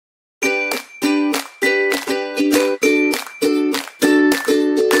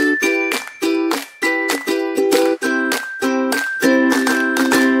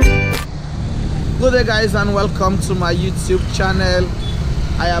Good day guys, and welcome to my YouTube channel.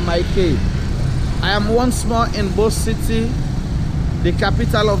 I am Ike. I am once more in Bo City, the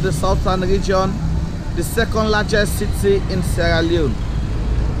capital of the southern region, the second largest city in Sierra Leone.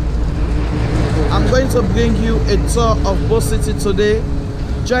 I'm going to bring you a tour of Bo City today.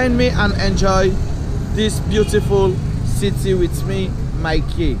 Join me and enjoy this beautiful city with me,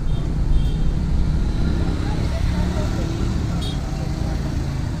 Mikey.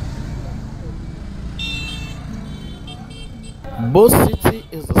 Bo City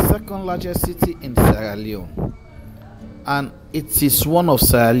is the second largest city in Sierra Leone, and it is one of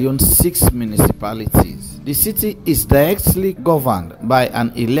Sierra Leone's 6 municipalities. The city is directly governed by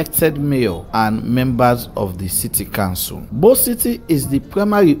an elected mayor and members of the city council. Bo City is the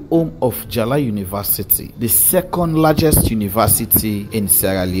primary home of Jala University, the second largest university in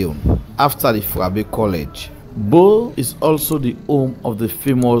Sierra Leone, after the Frabe College. Bo is also the home of the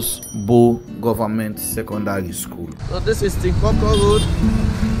famous Bo Government Secondary School. So this is Tinkonko Road.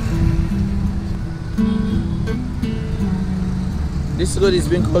 This road is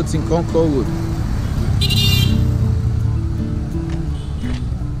being called Tinkonko Road.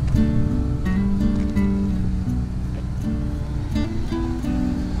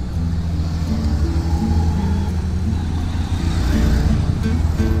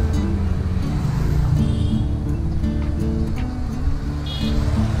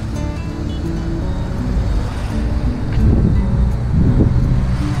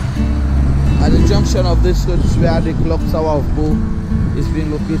 At the junction of this road is where the clock tower of Bo is being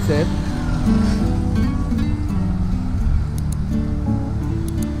located.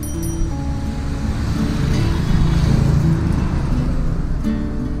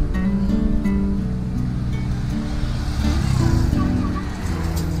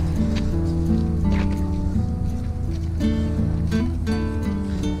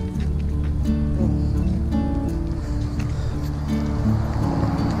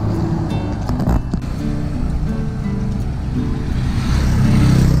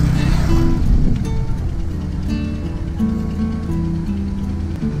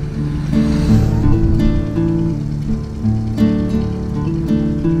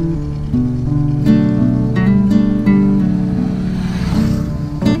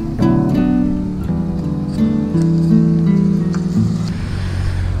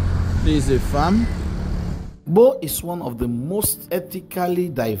 This is a farm. Bo is one of the most ethnically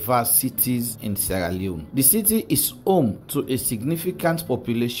diverse cities in Sierra Leone. The city is home to a significant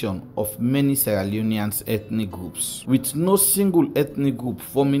population of many Sierra Leoneans ethnic groups, with no single ethnic group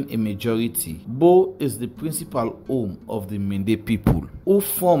forming a majority. Bo is the principal home of the Mende people, who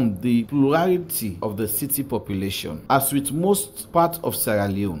form the plurality of the city population. As with most parts of Sierra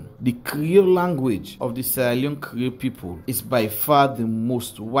Leone, the Creole language of the Sierra Leone Creole people is by far the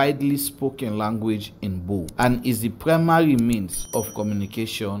most widely spoken language in Bo, and is the primary means of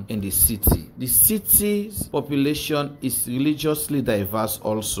communication in the city. The city's population is religiously diverse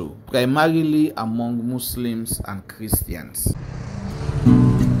also, primarily among Muslims and Christians.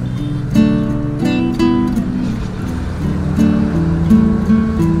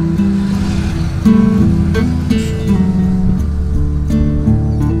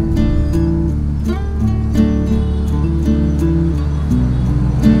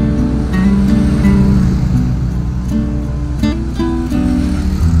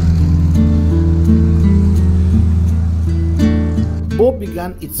 Bo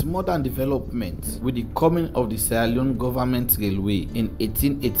began its modern development with the coming of the Sierra Leone Government Railway in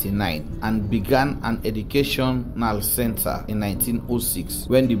 1889 and began an educational center in 1906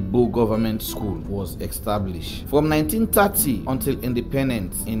 when the Bo Government School was established. From 1930 until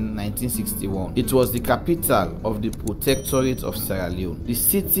independence in 1961, it was the capital of the Protectorate of Sierra Leone. The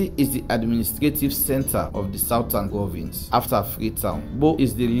city is the administrative center of the Southern Province. After Freetown, Bo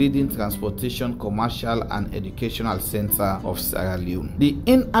is the leading transportation, commercial and educational center of Sierra Leone. The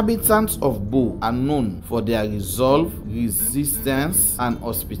inhabitants of Bo are known for their resolve, resistance, and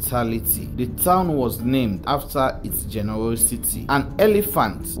hospitality. The town was named after its generosity. An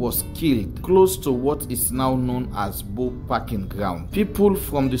elephant was killed close to what is now known as Bo Parking Ground. People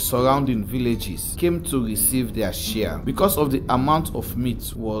from the surrounding villages came to receive their share. Because of the amount of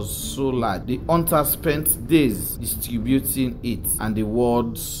meat was so large, the hunters spent days distributing it, and the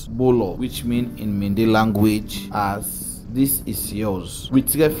words Bolo, which mean in Mende language as "this is yours,"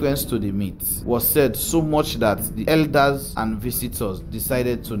 with reference to the meat, was said so much that the elders and visitors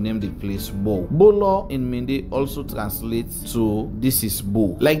decided to name the place Bo. Bolo in Mende also translates to "this is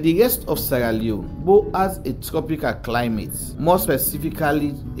Bo." Like the rest of Sierra Leone, Bo has a tropical climate, more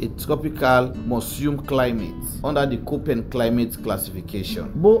specifically a tropical mushroom climate under the Köppen climate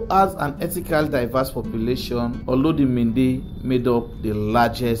classification. Bo has an ethnically diverse population, although the Mende made up the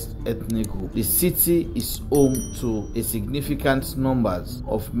largest ethnic group. The city is home to a significant numbers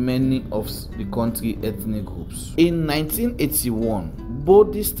of many of the country ethnic groups. In 1981,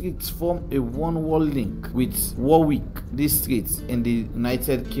 both districts form a one-world link with Warwick district in the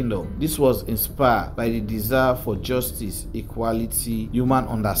United Kingdom. This was inspired by the desire for justice, equality, human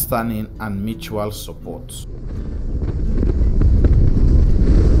understanding, and mutual support.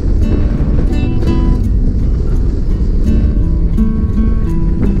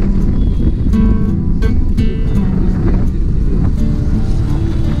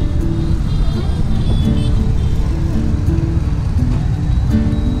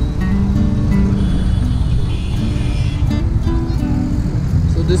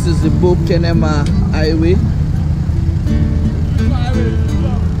 This is the Bo Kenema Highway.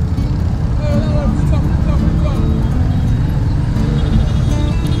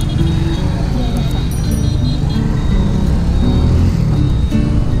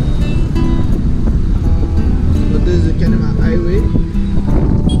 So this is the Kenema Highway.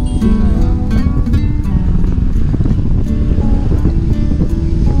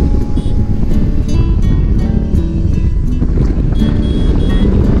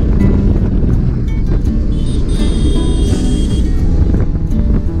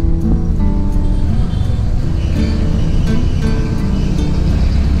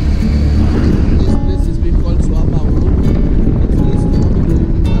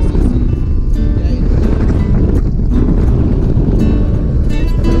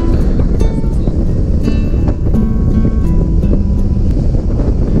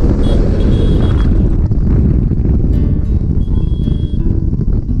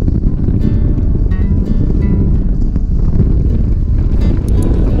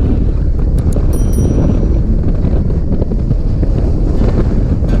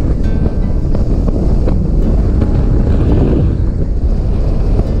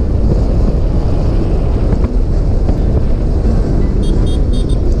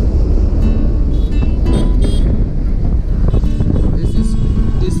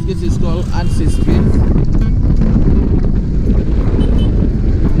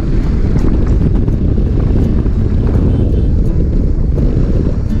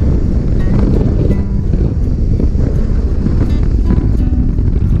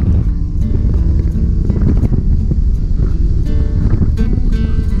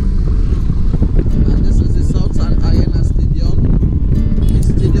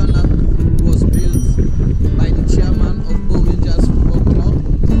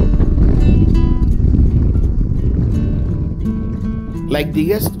 Like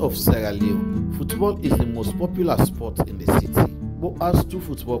the rest of Sierra Leone, football is the most popular sport in the city. Bo has two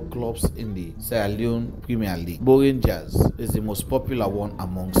football clubs in the Sierra Leone Premier League. Bo Rangers is the most popular one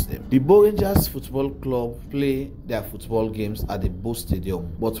amongst them. The Bo Rangers Football Club play their football games at the Bo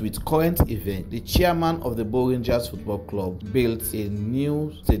Stadium, but with current event, the chairman of the Bo Rangers Football Club built a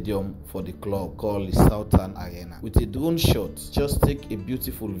new stadium for the club called the Southern Arena. With a drone shot, just take a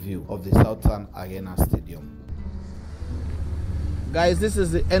beautiful view of the Southern Arena Stadium. Guys, this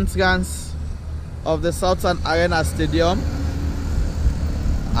is the entrance of the Southern Arena Stadium.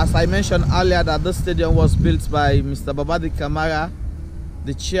 As I mentioned earlier, that this stadium was built by Mr. Babadi Kamara,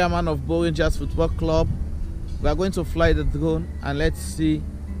 the chairman of Bo Rangers Football Club. We are going to fly the drone and let's see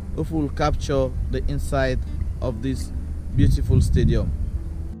if we will capture the inside of this beautiful stadium.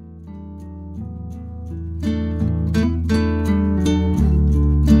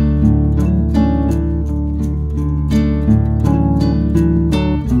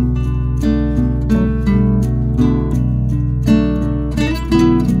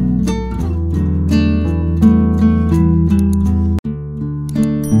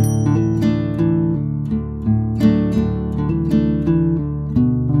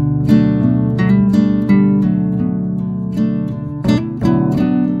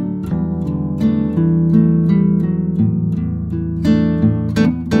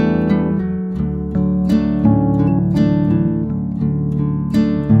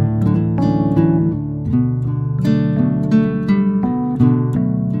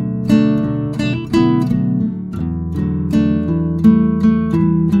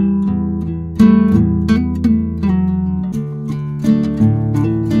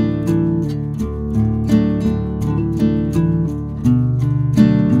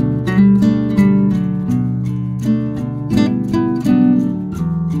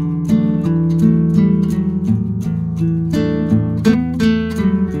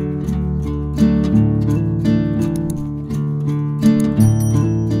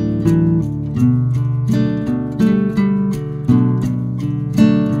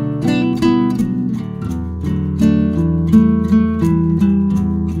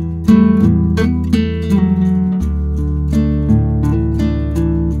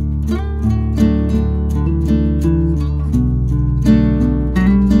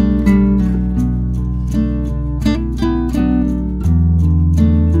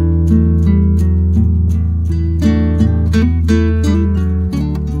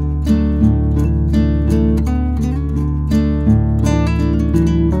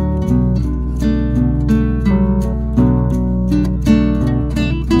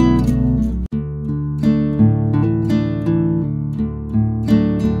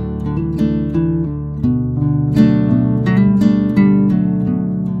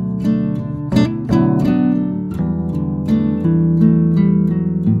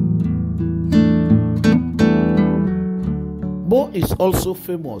 Leone is also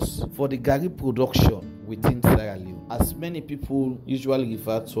famous for the garri production within Sierra Leone, as many people usually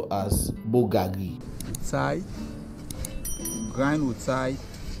refer to as Bogari. Tie, grind with tie,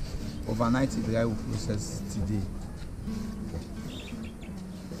 overnight the guy will process today.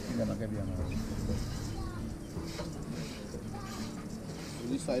 So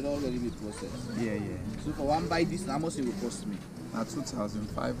this side already be processed. Yeah. So for one bite, this how much it will cost me? Now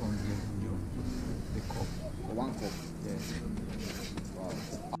 2,500 the cup. For one cup. Yeah.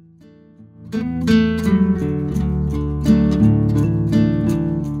 Wow.